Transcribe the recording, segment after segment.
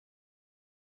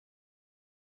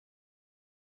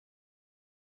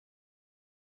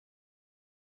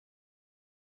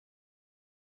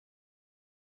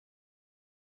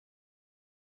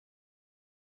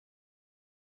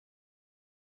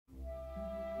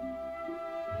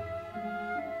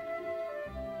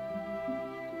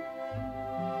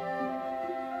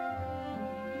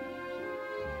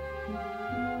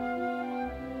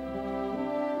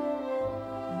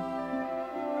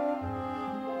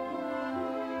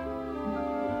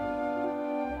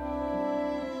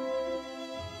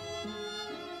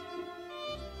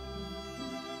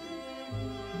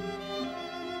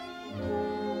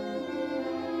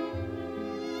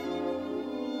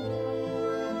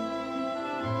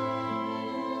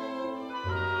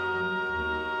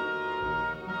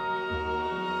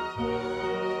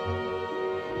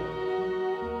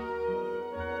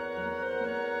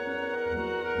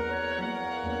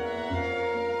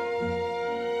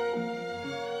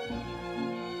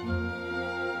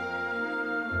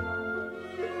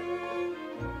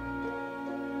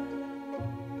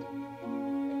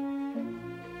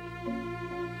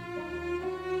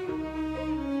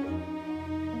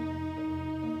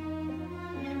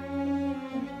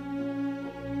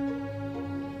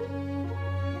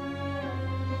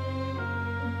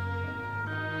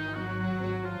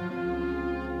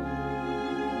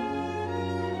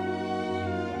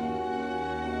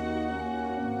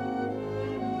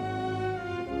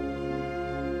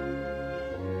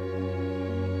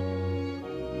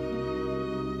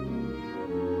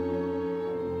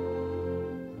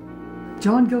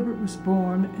John Gilbert was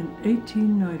born in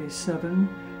 1897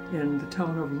 in the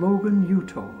town of Logan,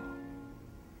 Utah,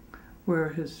 where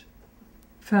his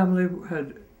family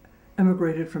had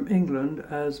emigrated from England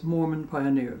as Mormon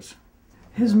pioneers.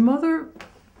 His mother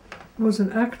was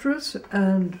an actress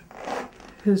and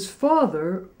his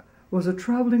father was a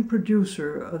traveling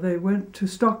producer. They went to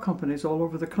stock companies all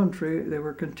over the country. They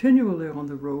were continually on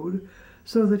the road,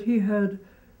 so that he had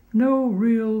no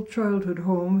real childhood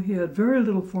home. He had very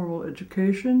little formal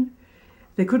education.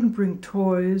 They couldn't bring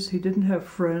toys. He didn't have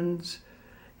friends.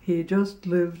 He just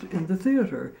lived in the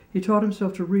theater. He taught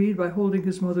himself to read by holding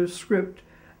his mother's script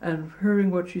and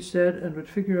hearing what she said and would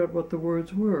figure out what the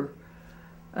words were.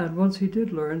 And once he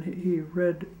did learn, he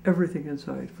read everything in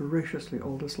sight voraciously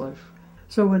all his life.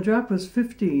 So when Jack was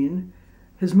 15,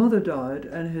 his mother died,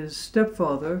 and his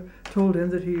stepfather told him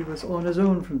that he was on his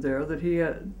own from there, that he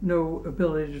had no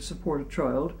ability to support a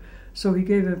child. So he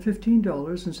gave him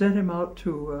 $15 and sent him out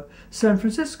to San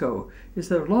Francisco. He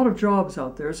said, a lot of jobs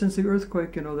out there. Since the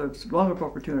earthquake, you know, there's a lot of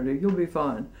opportunity. You'll be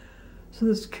fine. So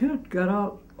this kid got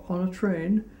out on a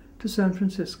train to San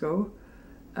Francisco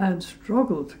and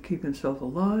struggled to keep himself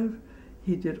alive.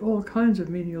 He did all kinds of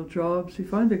menial jobs. He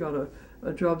finally got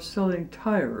a job selling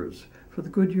tires for the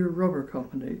Goodyear Rubber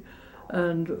Company,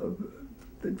 and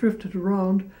drifted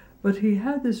around. But he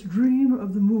had this dream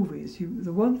of the movies.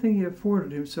 The one thing he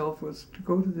afforded himself was to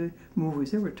go to the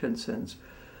movies. They were 10 cents.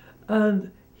 And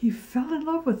he fell in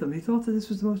love with them. He thought that this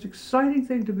was the most exciting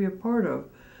thing to be a part of.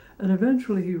 And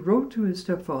eventually he wrote to his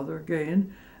stepfather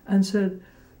again and said,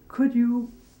 could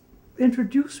you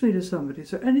introduce me to somebody?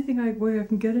 Is there anything way I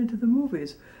can get into the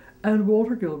movies? And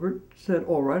Walter Gilbert said,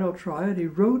 all right, I'll try it. He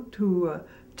wrote to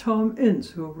Tom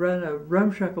Ince, who ran a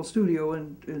ramshackle studio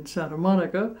in Santa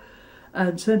Monica,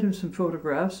 and sent him some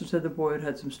photographs and said the boy had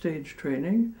had some stage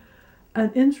training.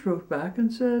 And Ince wrote back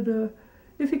and said,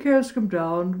 if he cares to come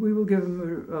down, we will give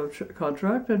him a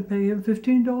contract and pay him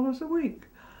 $15 a week.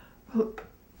 Well,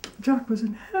 Jack was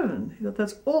in heaven. He thought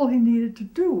that's all he needed to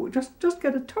do, just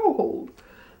get a toehold.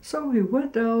 So he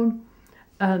went down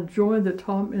and joined the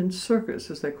Tom Ince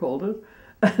Circus, as they called it.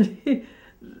 And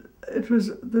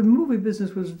the movie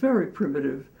business was very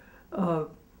primitive.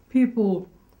 People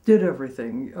did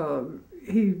everything.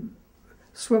 He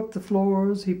swept the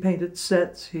floors, he painted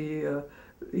sets, he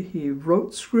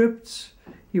wrote scripts,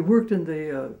 he worked in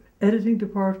the editing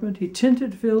department, he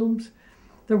tinted films.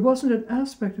 There wasn't an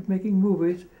aspect of making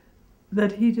movies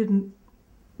that he didn't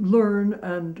learn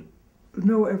and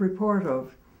know every part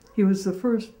of. He was the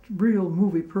first real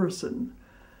movie person,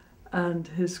 and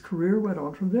his career went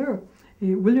on from there.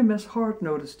 William S. Hart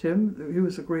noticed him. He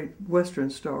was a great Western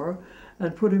star,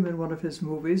 and put him in one of his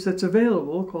movies that's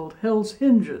available called Hell's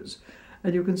Hinges.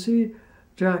 And you can see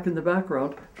Jack in the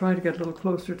background trying to get a little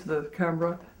closer to the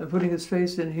camera and putting his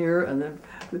face in here. And then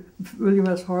William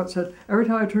S. Hart said, every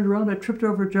time I turned around, I tripped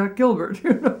over Jack Gilbert,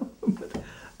 you know.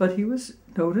 But he was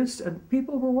noticed, and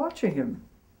people were watching him.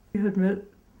 He had met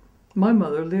my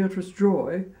mother, Leatrice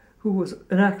Joy, who was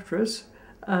an actress,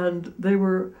 and they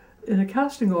were in a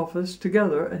casting office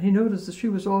together, and he noticed that she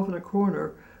was off in a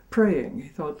corner praying. He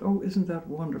thought, oh, isn't that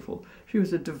wonderful? She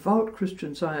was a devout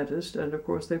Christian Scientist, and of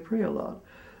course they pray a lot.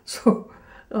 So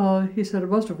he said it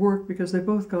must have worked because they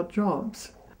both got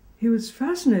jobs. He was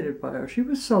fascinated by her. She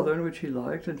was Southern, which he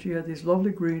liked, and she had these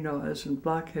lovely green eyes and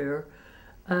black hair,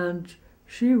 and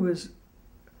she was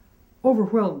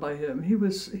overwhelmed by him. He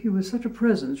was such a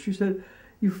presence. She said,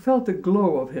 you felt the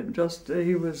glow of him.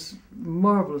 He was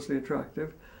marvelously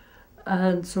attractive.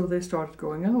 And so they started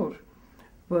going out.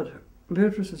 But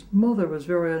Leatrice's mother was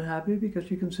very unhappy because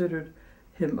she considered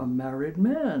him a married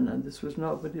man, and this was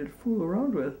not what he'd fool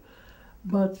around with.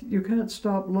 But you can't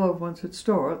stop love once it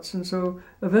starts, and so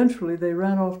eventually they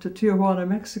ran off to Tijuana,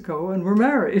 Mexico, and were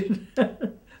married,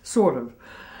 sort of.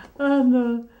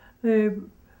 And they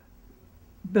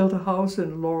built a house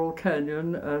in Laurel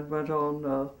Canyon and went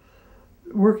on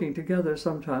working together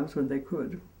sometimes when they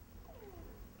could.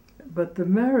 But the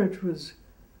marriage was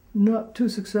not too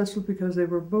successful because they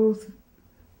were both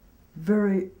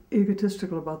very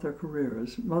egotistical about their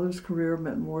careers. Mother's career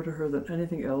meant more to her than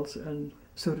anything else, and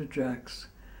so did Jack's.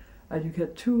 And you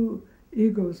get two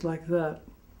egos like that,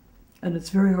 and it's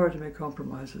very hard to make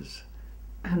compromises.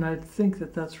 And I think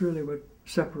that that's really what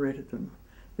separated them.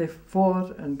 They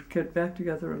fought and came back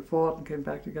together and fought and came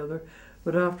back together,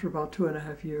 but after about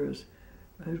 2.5 years,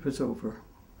 it was over.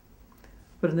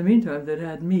 But in the meantime, they'd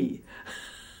had me.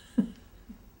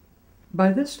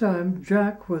 By this time,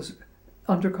 Jack was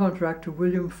under contract to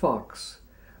William Fox,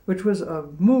 which was a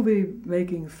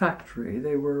movie-making factory.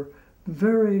 They were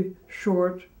very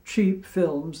short, cheap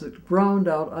films that ground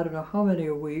out I don't know how many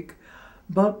a week,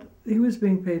 But he was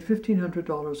being paid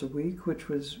 $1,500 a week, which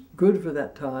was good for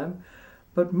that time.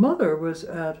 But Mother was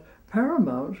at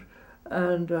Paramount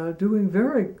and doing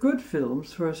very good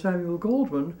films for Samuel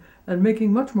Goldwyn and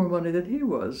making much more money than he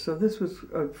was. So this was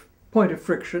a point of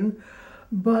friction.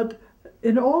 But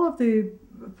in all of the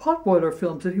potboiler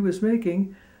films that he was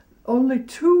making, only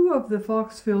 2 of the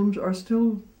Fox films are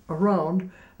still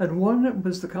around, and one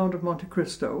was The Count of Monte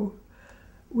Cristo,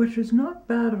 which is not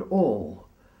bad at all.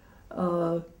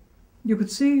 You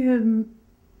could see him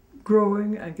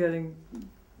growing and getting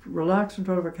relaxed in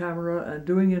front of a camera and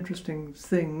doing interesting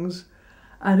things,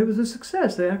 and it was a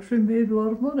success. They actually made a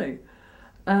lot of money.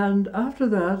 And after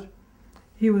that,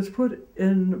 he was put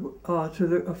in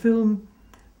a film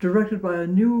directed by a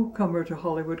newcomer to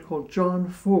Hollywood called John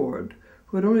Ford,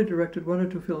 who had only directed 1 or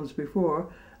 2 films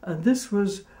before, and this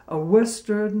was a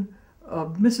Western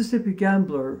Mississippi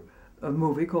Gambler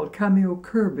movie called Cameo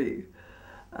Kirby.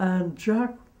 And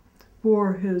Jack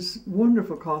wore his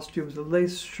wonderful costumes, the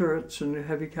lace shirts and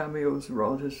heavy cameos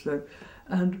around his neck,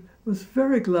 and was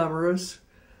very glamorous.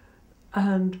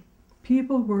 And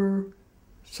people were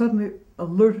suddenly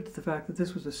alerted to the fact that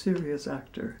this was a serious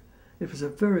actor. It was a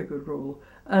very good role.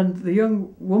 And the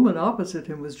young woman opposite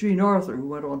him was Jean Arthur, who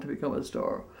went on to become a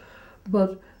star.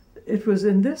 But it was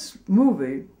in this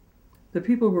movie that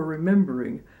people were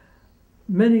remembering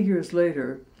many years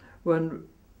later when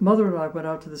Mother and I went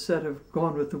out to the set of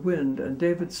Gone with the Wind, and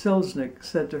David Selznick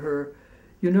said to her,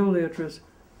 "You know, Leatrice,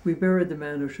 we buried the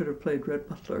man who should have played Red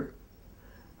Butler,"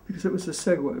 because it was a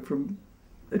segue from,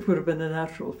 it would have been a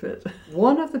natural fit.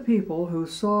 One of the people who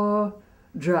saw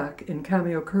Jack in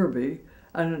Cameo Kirby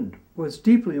and was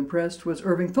deeply impressed was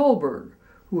Irving Thalberg,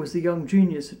 who was the young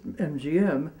genius at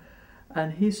MGM,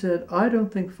 and he said, "I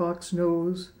don't think Fox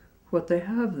knows what they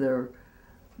have there.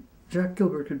 Jack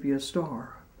Gilbert could be a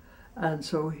star." And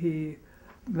so he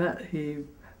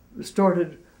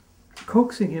started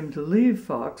coaxing him to leave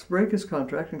Fox, break his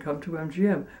contract, and come to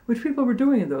MGM, which people were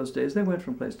doing in those days. They went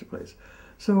from place to place.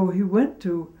 So he went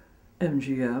to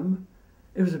MGM.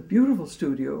 It was a beautiful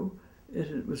studio.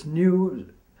 It was new,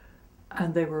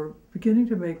 and they were beginning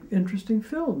to make interesting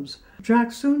films.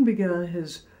 Jack soon began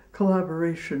his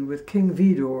collaboration with King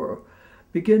Vidor,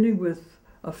 beginning with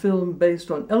a film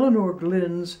based on Eleanor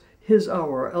Glynn's His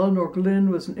Hour. Eleanor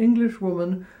Glynn was an English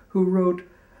woman who wrote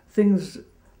things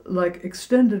like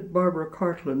extended Barbara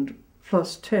Cartland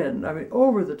plus 10, I mean,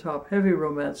 over-the-top, heavy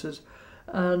romances,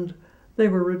 and they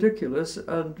were ridiculous,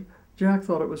 and Jack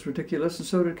thought it was ridiculous, and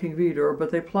so did King Vidor,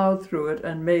 but they plowed through it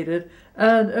and made it,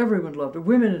 and everyone loved it.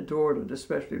 Women adored it,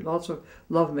 especially. Lots of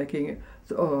lovemaking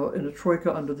in a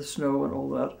troika under the snow and all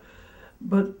that.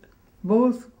 But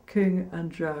both King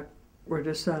and Jack were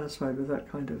dissatisfied with that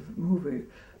kind of movie.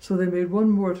 So they made one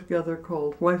more together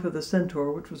called Wife of the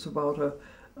Centaur, which was about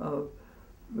a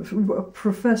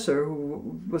professor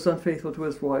who was unfaithful to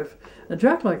his wife. And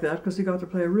Jack liked that because he got to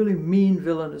play a really mean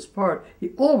villainous part.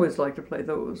 He always liked to play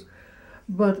those.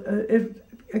 But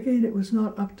it was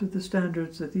not up to the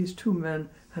standards that these 2 men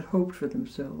had hoped for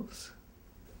themselves.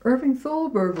 Irving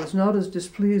Thalberg was not as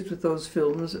displeased with those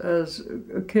films as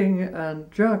King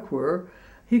and Jack were.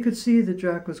 He could see that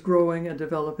Jack was growing and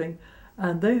developing,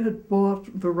 and they had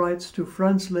bought the rights to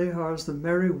Franz Lehar's The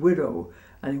Merry Widow,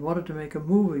 and he wanted to make a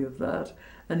movie of that,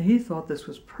 and he thought this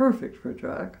was perfect for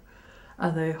Jack.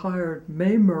 And they hired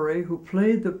Mae Murray, who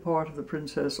played the part of the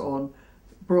princess on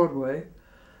Broadway,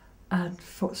 and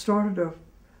started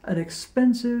an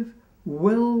expensive,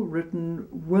 well-written,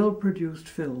 well-produced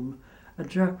film. And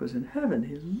Jack was in heaven.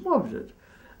 He loved it.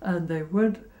 And they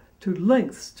went to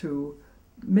lengths to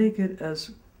make it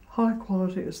as high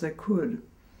quality as they could.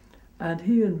 And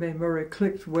he and Mae Murray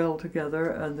clicked well together,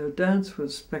 and their dance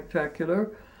was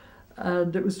spectacular.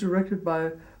 And it was directed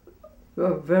by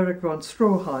Werner von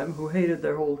Stroheim, who hated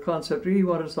their whole concept. He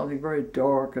wanted something very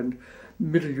dark and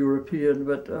Middle European,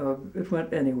 but it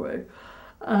went anyway.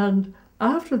 And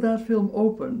after that film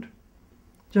opened,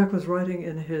 Jack was writing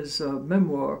in his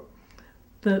memoir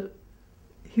that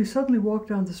he suddenly walked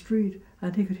down the street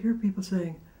and he could hear people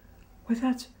saying, "Why,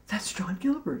 that's John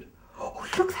Gilbert. Oh,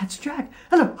 look, that's Jack.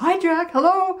 Hello, hi, Jack.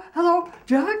 Hello,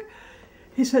 Jack."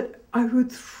 He said, "I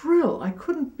would thrill. I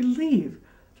couldn't believe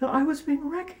that I was being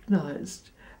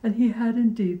recognized." And he had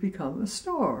indeed become a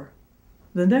star.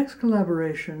 The next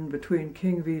collaboration between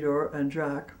King Vidor and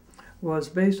Jack was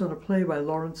based on a play by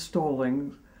Lawrence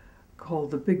Stallings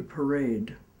called The Big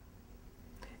Parade.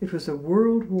 It was a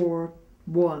World War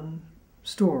I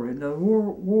story. The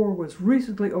war was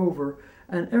recently over,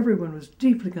 and everyone was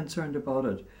deeply concerned about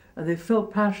it, and they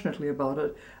felt passionately about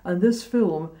it. And this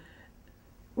film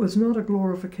was not a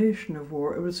glorification of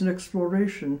war, it was an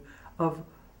exploration of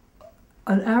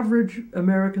an average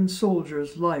American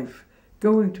soldier's life,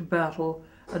 going to battle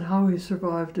and how he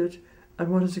survived it and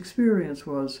what his experience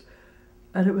was.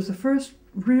 And it was the first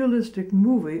realistic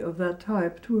movie of that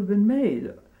type to have been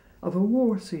made, of a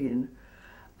war scene.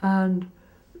 And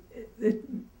it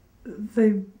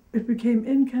became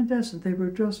incandescent. They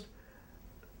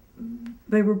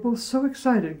were both so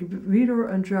excited.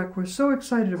 Vidor and Jack were so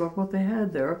excited about what they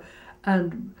had there.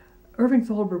 And Irving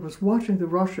Thalberg was watching the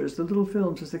rushes, the little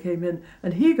films as they came in,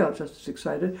 and he got just as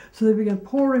excited, so they began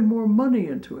pouring more money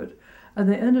into it. And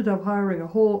they ended up hiring a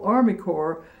whole Army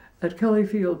Corps at Kelly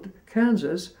Field,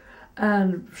 Kansas,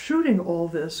 and shooting all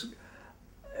this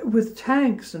with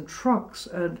tanks and trucks,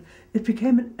 and it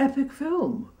became an epic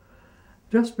film,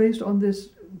 just based on this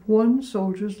one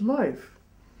soldier's life.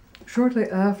 Shortly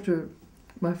after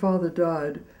my father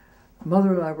died,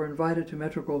 Mother and I were invited to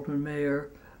Metro-Goldwyn-Mayer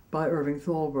by Irving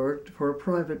Thalberg for a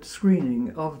private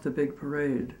screening of the big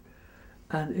parade.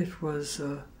 And it was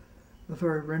a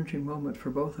very wrenching moment for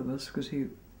both of us, because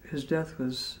his death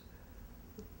was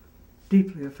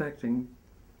deeply affecting.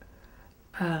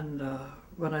 And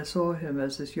when I saw him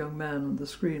as this young man on the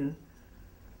screen,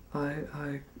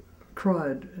 I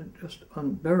cried just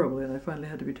unbearably, and I finally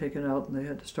had to be taken out and they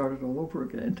had to start it all over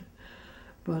again.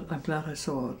 But I'm glad I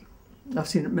saw it. I've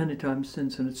seen it many times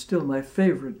since, and it's still my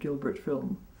favorite Gilbert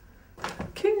film.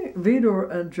 King Vidor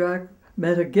and Jack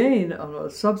met again on a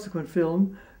subsequent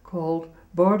film called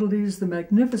Bartheldy's the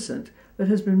Magnificent that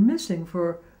has been missing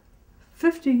for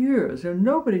 50 years. And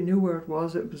nobody knew where it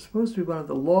was. It was supposed to be one of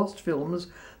the lost films.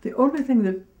 The only thing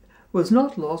that was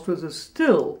not lost was a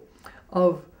still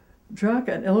of Jack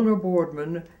and Eleanor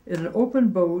Boardman in an open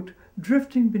boat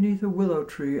drifting beneath a willow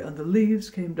tree, and the leaves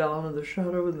came down and the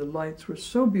shadow and the lights were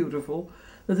so beautiful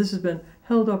that this has been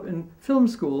held up in film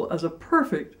school as a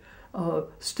perfect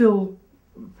still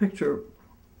picture.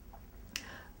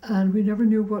 And we never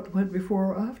knew what went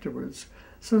before or afterwards.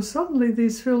 So suddenly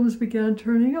these films began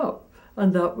turning up,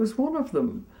 and that was one of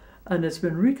them. And it's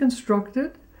been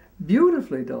reconstructed,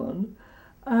 beautifully done,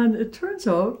 and it turns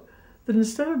out that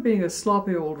instead of being a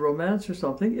sloppy old romance or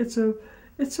something, it's a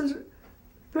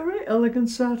very elegant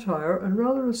satire and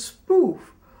rather a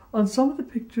spoof on some of the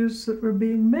pictures that were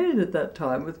being made at that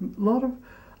time, with a lot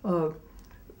of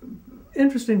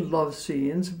interesting love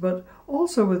scenes, but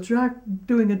also with Jack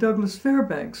doing a Douglas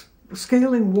Fairbanks,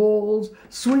 scaling walls,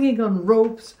 swinging on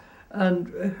ropes, and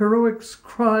heroic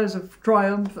cries of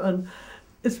triumph, and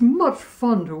it's much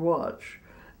fun to watch.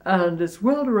 And it's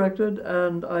well directed,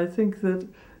 and I think that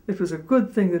it was a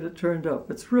good thing that it turned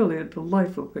up. It's really a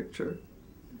delightful picture.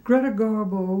 Greta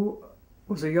Garbo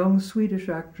was a young Swedish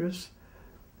actress,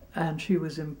 and she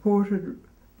was imported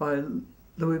by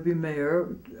Louis B.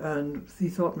 Mayer, and he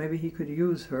thought maybe he could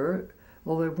use her,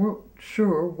 although they weren't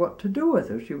sure what to do with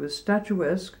her. She was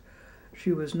statuesque,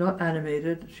 she was not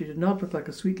animated, she did not look like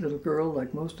a sweet little girl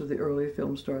like most of the early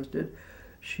film stars did.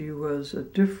 She was a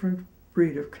different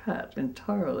breed of cat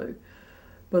entirely.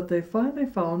 But they finally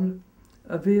found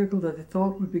a vehicle that they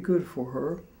thought would be good for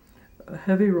her, a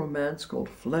heavy romance called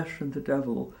Flesh and the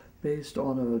Devil, based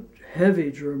on a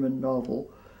heavy German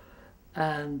novel,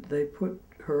 and they put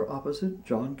her opposite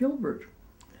John Gilbert.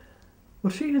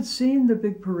 Well, she had seen the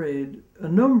big parade a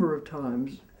number of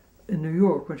times in New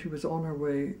York when she was on her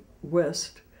way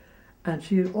west, and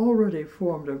she had already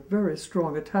formed a very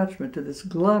strong attachment to this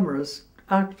glamorous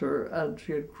actor, and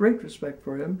she had great respect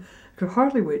for him, could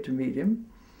hardly wait to meet him.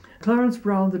 Clarence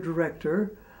Brown, the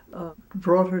director,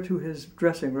 brought her to his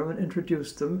dressing room and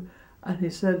introduced them, and he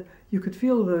said you could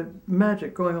feel the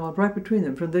magic going on right between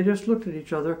them, for they just looked at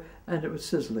each other and it was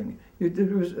sizzling.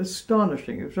 It was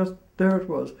astonishing. It was just, there it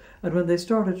was. And when they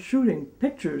started shooting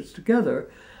pictures together,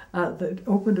 they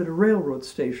opened at a railroad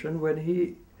station when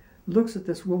he looks at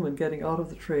this woman getting out of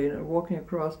the train and walking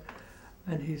across,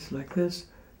 and he's like this,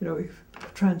 you know,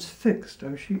 transfixed. I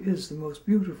mean, she is the most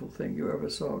beautiful thing you ever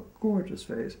saw. Gorgeous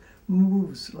face,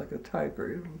 moves like a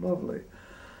tiger, lovely.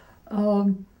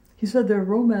 He said their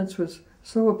romance was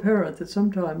so apparent that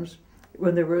sometimes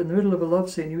when they were in the middle of a love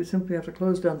scene, you would simply have to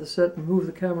close down the set and move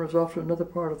the cameras off to another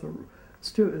part of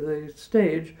the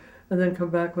stage, and then come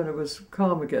back when it was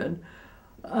calm again.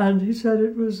 And he said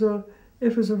it was a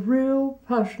real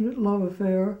passionate love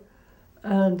affair,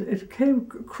 and it came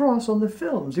across on the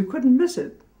films. You couldn't miss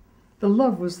it. The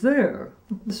love was there.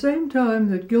 At the same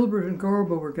time that Gilbert and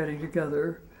Garbo were getting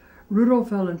together, Rudolph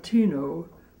Valentino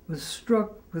was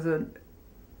struck with an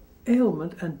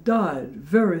ailment and died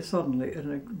very suddenly at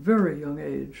a very young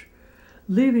age,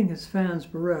 leaving his fans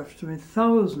bereft. I mean,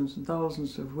 thousands and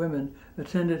thousands of women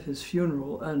attended his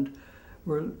funeral and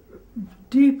were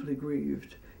deeply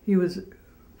grieved. He was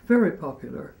very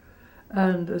popular,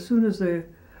 And as soon as they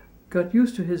got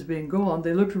used to his being gone,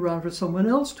 they looked around for someone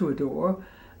else to adore,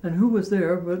 and who was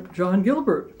there but John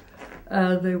Gilbert?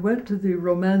 And they went to the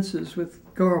romances with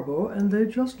Garbo, and they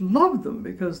just loved them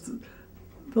because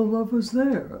the love was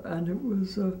there, and it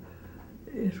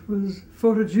was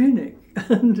photogenic,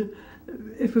 and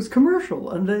it was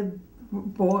commercial, and they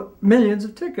bought millions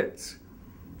of tickets.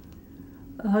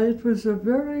 It was a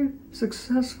very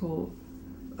successful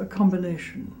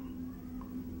combination.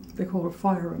 They call it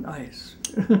fire and ice.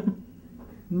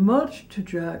 Much to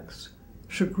Jack's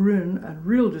chagrin and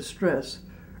real distress,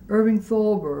 Irving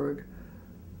Thalberg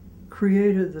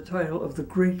created the title of the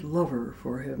Great Lover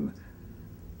for him.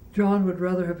 John would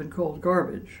rather have been called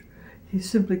Garbage. He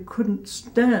simply couldn't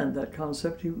stand that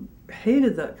concept. He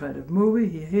hated that kind of movie.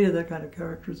 He hated that kind of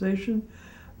characterization.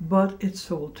 But it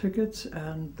sold tickets,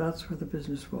 and that's where the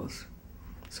business was.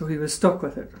 So he was stuck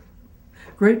with it.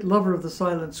 Great lover of the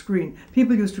silent screen.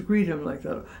 People used to greet him like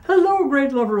that. Hello,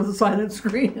 great lover of the silent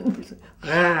screen. And he said,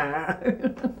 ah.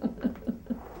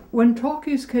 When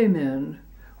talkies came in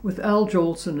with Al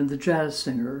Jolson and the jazz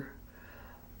singer,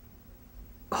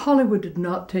 Hollywood did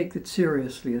not take it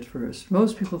seriously at first.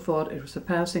 Most people thought it was a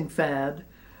passing fad,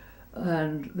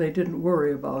 and they didn't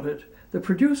worry about it. The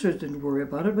producers didn't worry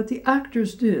about it, but the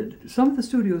actors did. Some of the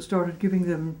studios started giving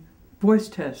them voice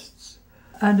tests.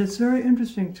 And it's very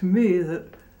interesting to me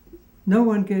that no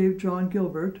one gave John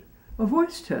Gilbert a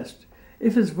voice test.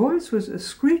 If his voice was as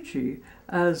screechy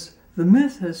as the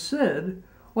myth has said,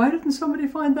 why didn't somebody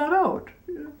find that out?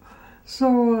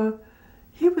 So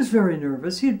he was very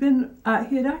nervous. He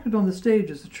had acted on the stage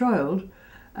as a child,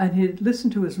 and he had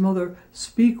listened to his mother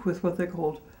speak with what they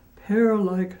called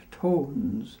pear-like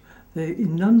tones. They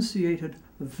enunciated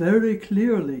very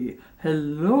clearly,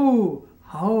 hello,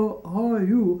 how are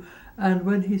you? And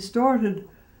when he started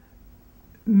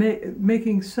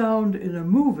making sound in the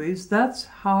movies, that's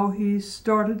how he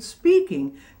started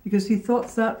speaking, because he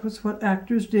thought that was what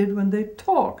actors did when they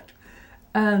talked.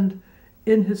 And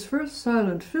in his first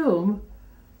silent film,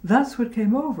 that's what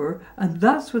came over, and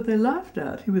that's what they laughed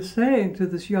at. He was saying to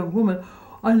this young woman,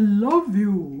 I love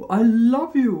you,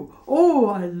 oh,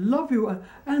 I love you,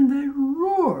 and they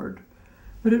roared.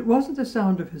 But it wasn't the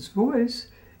sound of his voice,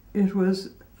 it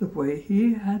was the way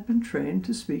he had been trained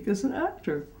to speak as an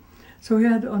actor. So he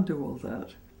had to undo all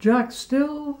that. Jack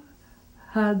still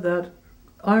had that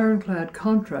ironclad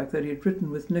contract that he had written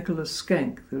with Nicholas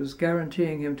Schenck that was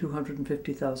guaranteeing him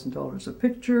 $250,000 a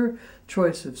picture,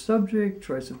 choice of subject,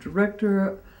 choice of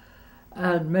director,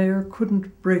 and Mayer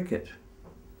couldn't break it.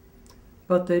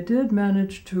 But they did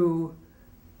manage to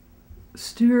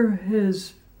steer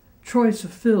his choice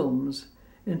of films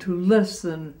into less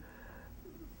than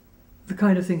the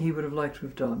kind of thing he would have liked to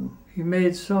have done. He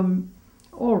made some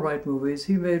all right movies.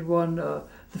 He made one, The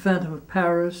Phantom of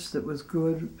Paris, that was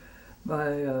good,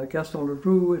 by Gaston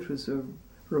Leroux. It was a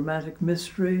romantic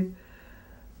mystery.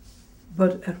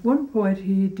 But at one point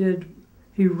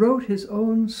he wrote his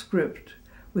own script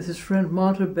with his friend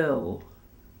Montabelle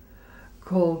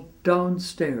called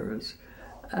Downstairs.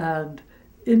 And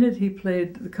in it he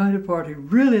played the kind of part he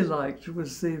really liked. It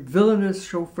was the villainous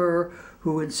chauffeur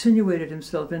who insinuated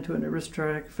himself into an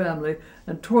aristocratic family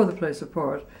and tore the place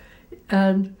apart.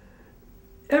 And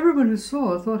everyone who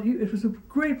saw it thought it was a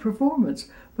great performance.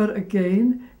 But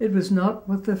again, it was not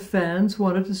what the fans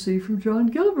wanted to see from John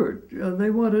Gilbert. They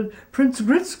wanted Prince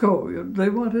Gritzko. They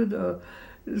wanted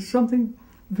something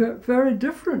very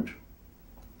different.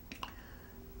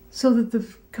 So that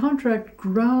the contract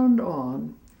ground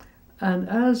on, and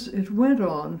as it went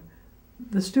on,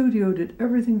 the studio did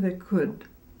everything they could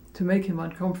to make him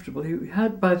uncomfortable. He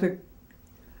had, by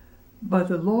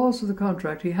the laws of the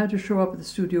contract, he had to show up at the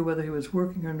studio whether he was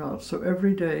working or not. So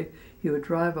every day he would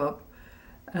drive up,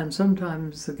 and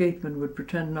sometimes the gateman would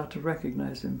pretend not to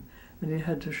recognize him, and he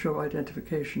had to show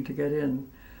identification to get in.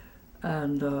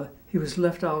 And he was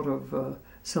left out of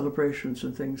celebrations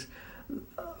and things.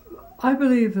 I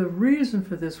believe the reason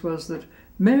for this was that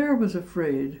Mayer was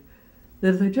afraid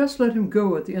that if they just let him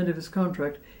go at the end of his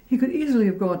contract, he could easily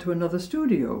have gone to another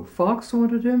studio. Fox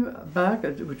wanted him back,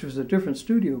 which was a different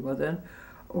studio by then,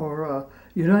 or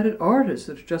United Artists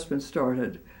that had just been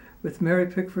started with Mary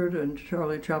Pickford and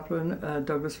Charlie Chaplin and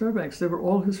Douglas Fairbanks. They were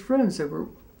all his friends. They were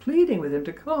pleading with him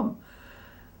to come.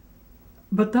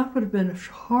 But that would have been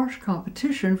harsh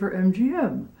competition for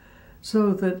MGM,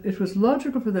 so that it was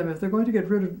logical for them, if they're going to get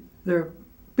rid of their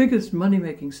biggest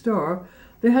money-making star,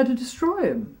 they had to destroy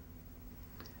him.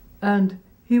 And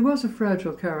he was a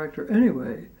fragile character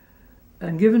anyway,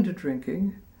 and given to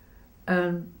drinking,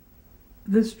 and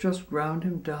this just ground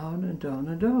him down and down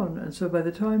and down. And so by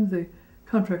the time the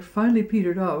contract finally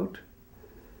petered out,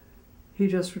 he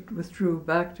just withdrew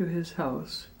back to his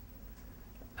house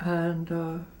and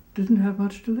didn't have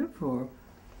much to live for.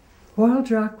 While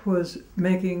Jack was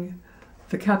making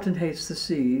The Captain Hates the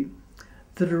Sea,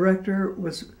 the director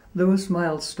was Louis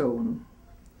Milestone.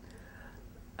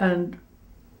 And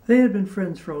they had been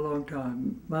friends for a long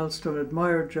time. Milestone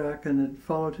admired Jack and had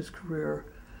followed his career.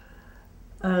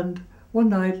 And one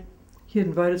night, he had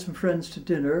invited some friends to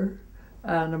dinner,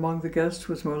 and among the guests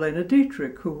was Marlene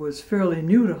Dietrich, who was fairly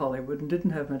new to Hollywood and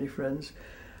didn't have many friends.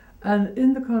 And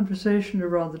in the conversation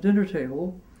around the dinner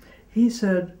table, he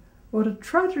said what a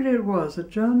tragedy it was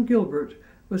that John Gilbert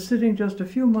was sitting just a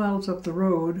few miles up the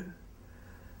road,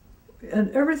 and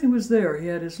everything was there. He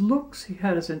had his looks, he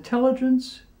had his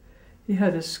intelligence, he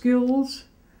had his skills,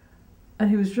 and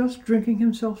he was just drinking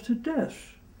himself to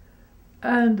death.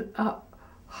 And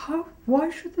why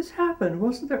should this happen?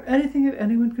 Wasn't there anything that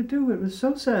anyone could do? It was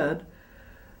so sad.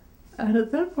 And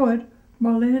at that point,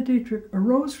 Marlene Dietrich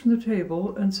arose from the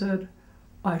table and said,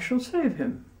 "I shall save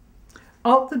him."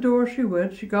 Out the door she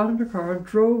went. She got in her car and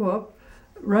drove up,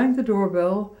 rang the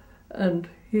doorbell, and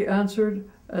he answered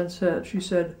and she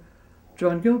said,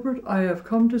 "John Gilbert, I have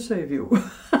come to save you."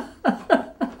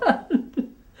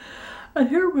 And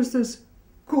here was this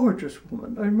gorgeous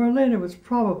woman. I mean, Marlene was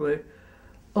probably,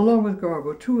 along with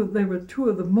Garbo, they were two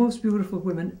of the most beautiful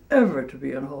women ever to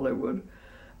be in Hollywood.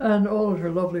 And all of her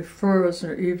lovely furs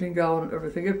and her evening gown and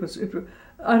everything. It was,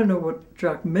 I don't know what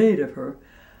Jack made of her,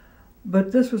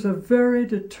 but this was a very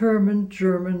determined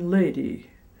German lady.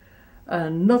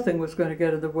 And nothing was going to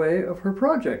get in the way of her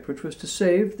project, which was to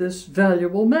save this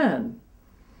valuable man.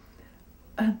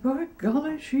 And by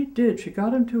golly, she did. She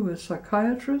got him to a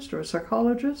psychiatrist or a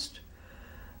psychologist.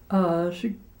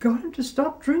 She got him to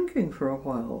stop drinking for a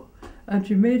while, and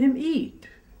she made him eat.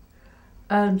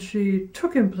 And she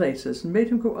took him places and made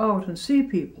him go out and see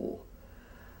people.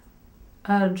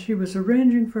 And she was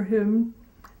arranging for him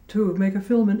to make a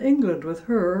film in England with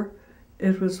her.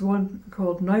 It was one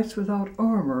called Nights Without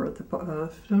Armour at the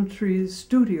Film Trees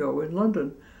studio in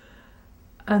London.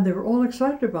 And they were all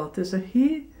excited about this, and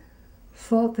he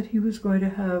thought that he was going to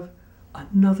have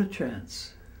another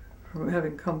chance from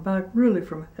having come back really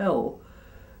from hell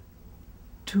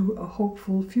to a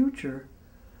hopeful future.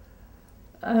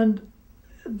 And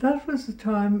that was the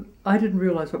time I didn't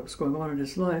realize what was going on in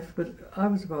his life, but I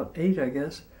was about 8, I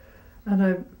guess,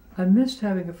 and I missed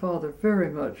having a father very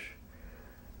much.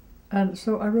 And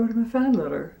so I wrote him a fan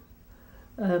letter,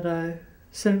 and I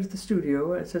sent it to the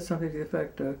studio. I said something to the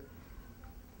effect,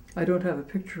 "I don't have a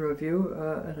picture of you,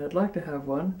 and I'd like to have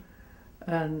one,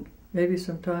 and maybe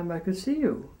sometime I could see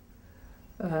you."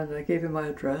 And I gave him my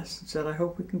address and said, "I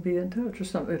hope we can be in touch," or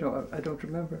something. I don't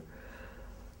remember.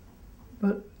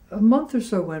 But a month or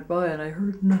so went by, and I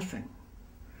heard nothing.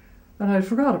 And I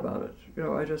forgot about it.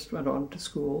 I just went on to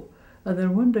school. And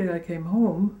then one day I came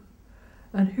home,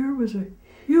 and here was a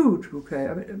huge bouquet.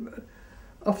 I mean,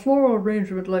 a floral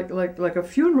arrangement like a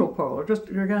funeral parlor, just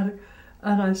gigantic.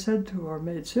 And I said to our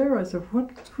maid, Sarah, I said,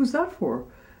 who's that for?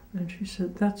 And she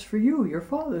said, "That's for you. Your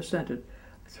father sent it."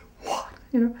 I said, "What?"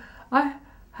 I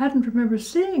hadn't remembered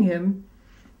seeing him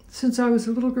since I was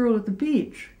a little girl at the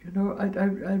beach.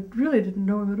 I really didn't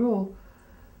know him at all.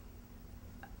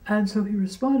 And so he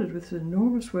responded with an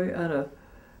enormous way and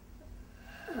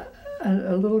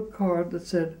a little card that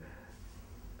said,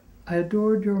 "I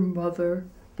adored your mother,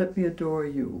 let me adore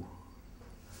you."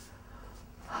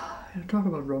 Talk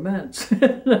about romance.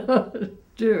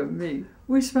 Dear me.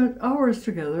 We spent hours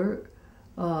together.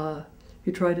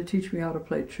 He tried to teach me how to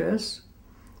play chess.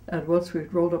 And once we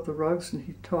rolled up the rugs and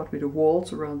he taught me to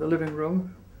waltz around the living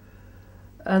room.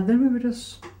 And then we would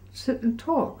just sit and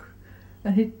talk.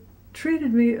 And he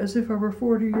treated me as if I were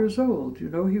 40 years old. He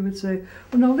would say,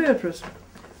 "Well, now, Leatrice,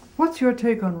 what's your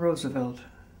take on Roosevelt?"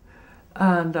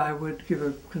 And I would give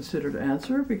a considered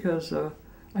answer because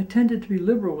I tended to be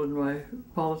liberal in my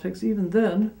politics even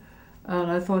then.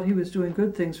 And I thought he was doing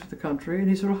good things for the country. And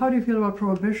he said, "Well, how do you feel about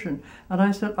prohibition?" And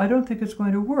I said, "I don't think it's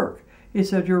going to work." He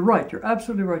said, "You're right. You're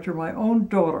absolutely right. You're my own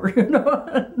daughter."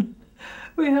 And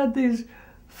we had these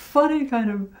funny kind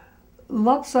of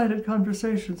lopsided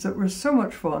conversations that were so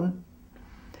much fun.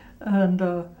 And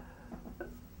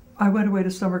I went away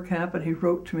to summer camp, and he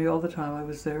wrote to me all the time I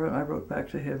was there, and I wrote back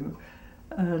to him.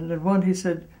 And in one he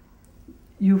said,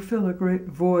 "You fill a great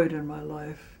void in my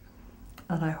life,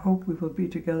 and I hope we will be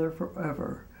together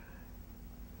forever."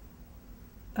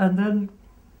 And then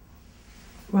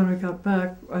when I got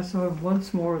back, I saw him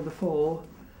once more in the fall,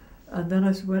 and then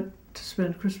I went to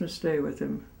spend Christmas Day with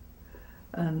him.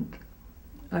 And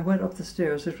I went up the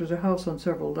stairs. It was a house on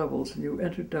several levels, and you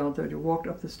entered down there, and you walked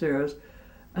up the stairs,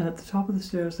 and at the top of the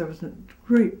stairs there was a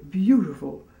great,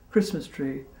 beautiful Christmas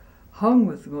tree, hung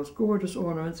with the most gorgeous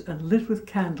ornaments and lit with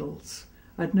candles.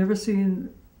 I'd never seen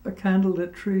a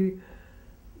candlelit tree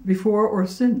before or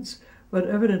since, but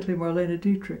evidently Marlene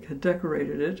Dietrich had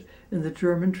decorated it in the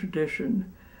German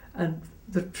tradition, and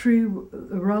the tree,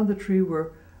 around the tree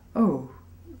were,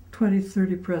 20,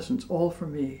 30 presents, all for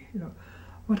me.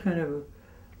 What kind of a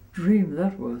dream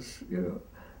that was,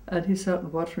 And he sat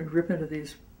and watched me rip into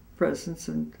these presents,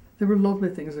 and they were lovely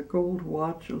things: a gold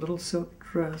watch, a little silk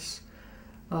dress,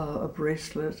 a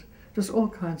bracelet, just all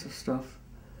kinds of stuff.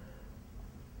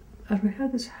 And we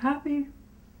had this happy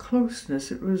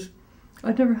closeness.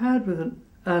 I'd never had with an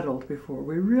adult before.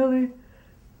 We really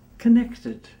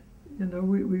connected.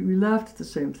 We laughed at the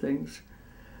same things.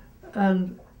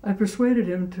 And I persuaded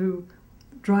him to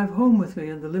drive home with me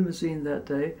in the limousine that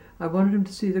day. I wanted him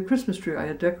to see the Christmas tree I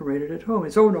had decorated at home.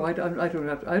 He said, "Oh no, I don't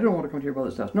want to come to your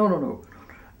mother's house. No."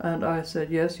 And I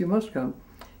said, "Yes, you must come."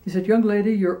 He said, "Young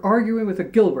lady, you're arguing with a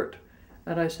Gilbert."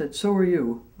 And I said, "So are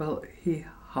you." Well, he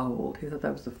howled. He thought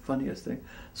that was the funniest thing.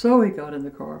 So he got in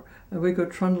the car, and we go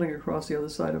trundling across the other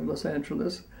side of Los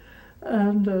Angeles.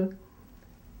 And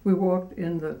we walked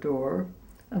in the door,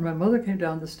 and my mother came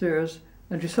down the stairs,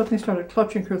 and she suddenly started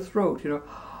clutching her throat,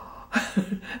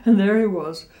 And there he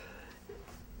was.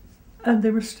 And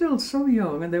they were still so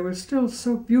young, and they were still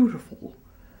so beautiful.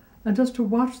 And just to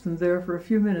watch them there for a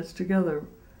few minutes together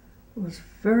was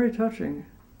very touching.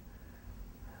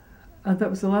 And that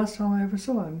was the last time I ever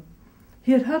saw him.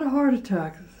 He had had a heart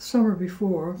attack the summer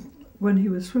before when he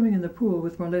was swimming in the pool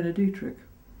with Marlene Dietrich.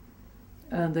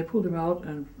 And they pulled him out,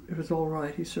 and it was all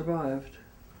right. He survived.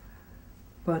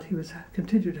 But he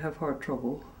continued to have heart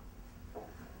trouble.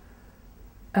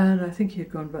 And I think he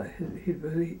had gone back.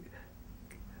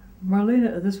 Marlene,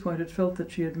 at this point, had felt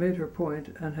that she had made her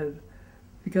point and had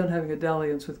begun having a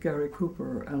dalliance with Gary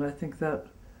Cooper, and I think that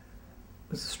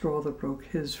was the straw that broke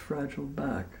his fragile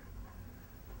back.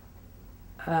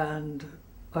 And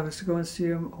I was to go and see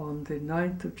him on the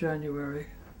 9th of January,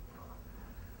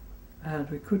 and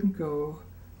we couldn't go,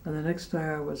 and the next day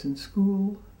I was in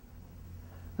school,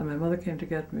 and my mother came to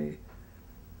get me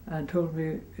and told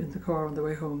me in the car on the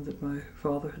way home that my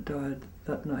father had died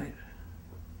that night.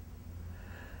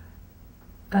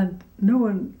 And no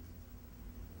one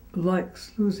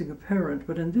likes losing a parent,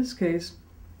 but in this case,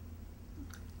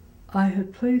 I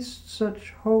had placed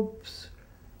such hopes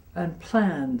and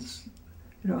plans.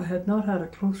 I had not had a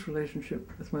close relationship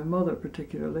with my mother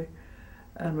particularly,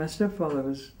 and my stepfather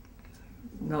was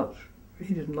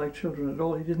he didn't like children at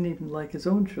all. He didn't even like his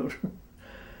own children.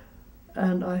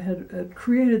 And I had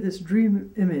created this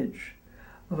dream image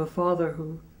of a father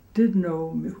who did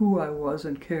know who I was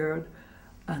and cared,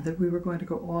 and that we were going to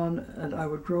go on, and I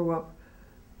would grow up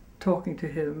talking to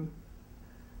him.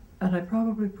 And I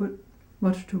probably put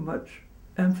much too much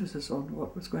emphasis on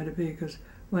what was going to be, because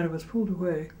when it was pulled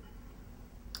away,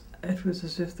 it was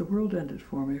as if the world ended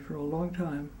for me for a long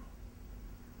time.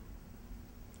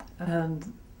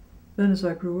 And then as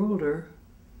I grew older,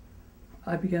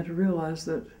 I began to realize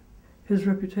that his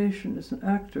reputation as an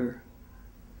actor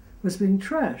was being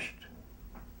trashed.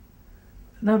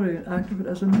 Not only an actor, but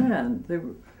as a man.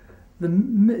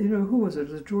 Who was it?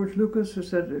 It was George Lucas who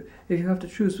said, if you have to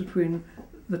choose between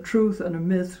the truth and a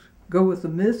myth, go with the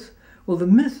myth. Well, the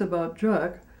myth about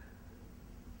Jack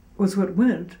was what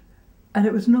went, and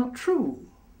it was not true.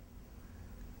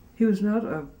 He was not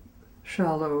a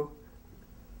shallow,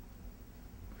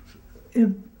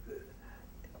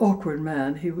 awkward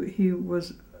man. He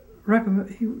was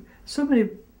so many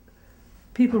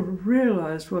people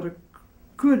realized what a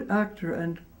good actor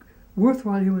and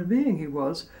worthwhile human being he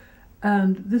was,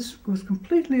 and this was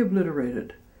completely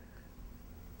obliterated.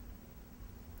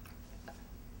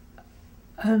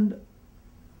 And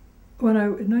in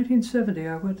 1970,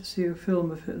 I went to see a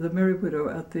film of The Merry Widow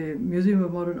at the Museum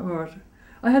of Modern Art.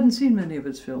 I hadn't seen many of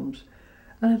his films,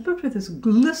 and I looked at this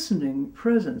glistening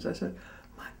presence. I said,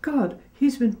 my God,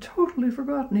 he's been totally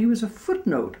forgotten. He was a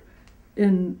footnote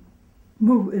in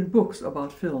books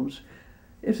about films.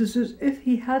 It was as if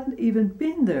he hadn't even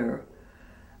been there.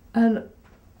 And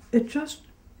it just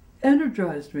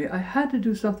energized me. I had to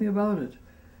do something about it.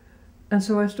 And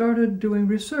so I started doing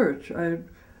research. It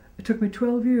took me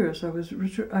 12 years.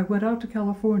 I went out to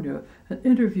California and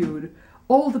interviewed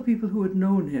all the people who had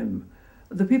known him,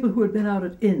 the people who had been out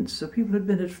at Ince, the people who had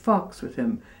been at Fox with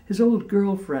him, his old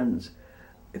girlfriends,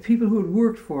 people who had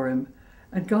worked for him,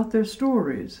 and got their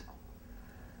stories.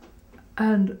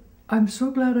 And I'm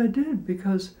so glad I did,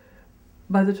 because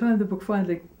by the time the book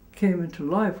finally came into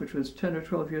life, which was 10 or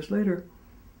 12 years later,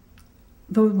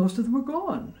 though most of them were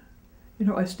gone.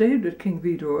 I stayed at King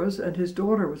Vidor's, and his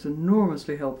daughter was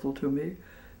enormously helpful to me.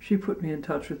 she put me in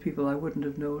touch with people I wouldn't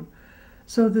have known.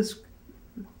 So the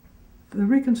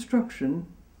reconstruction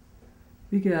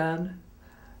began,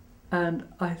 and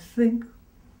I think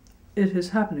it is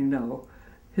happening now.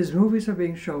 His movies are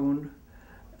being shown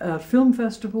at film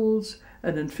festivals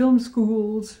and in film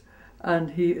schools,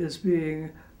 and he is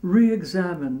being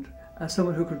re-examined as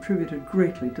someone who contributed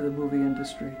greatly to the movie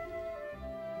industry.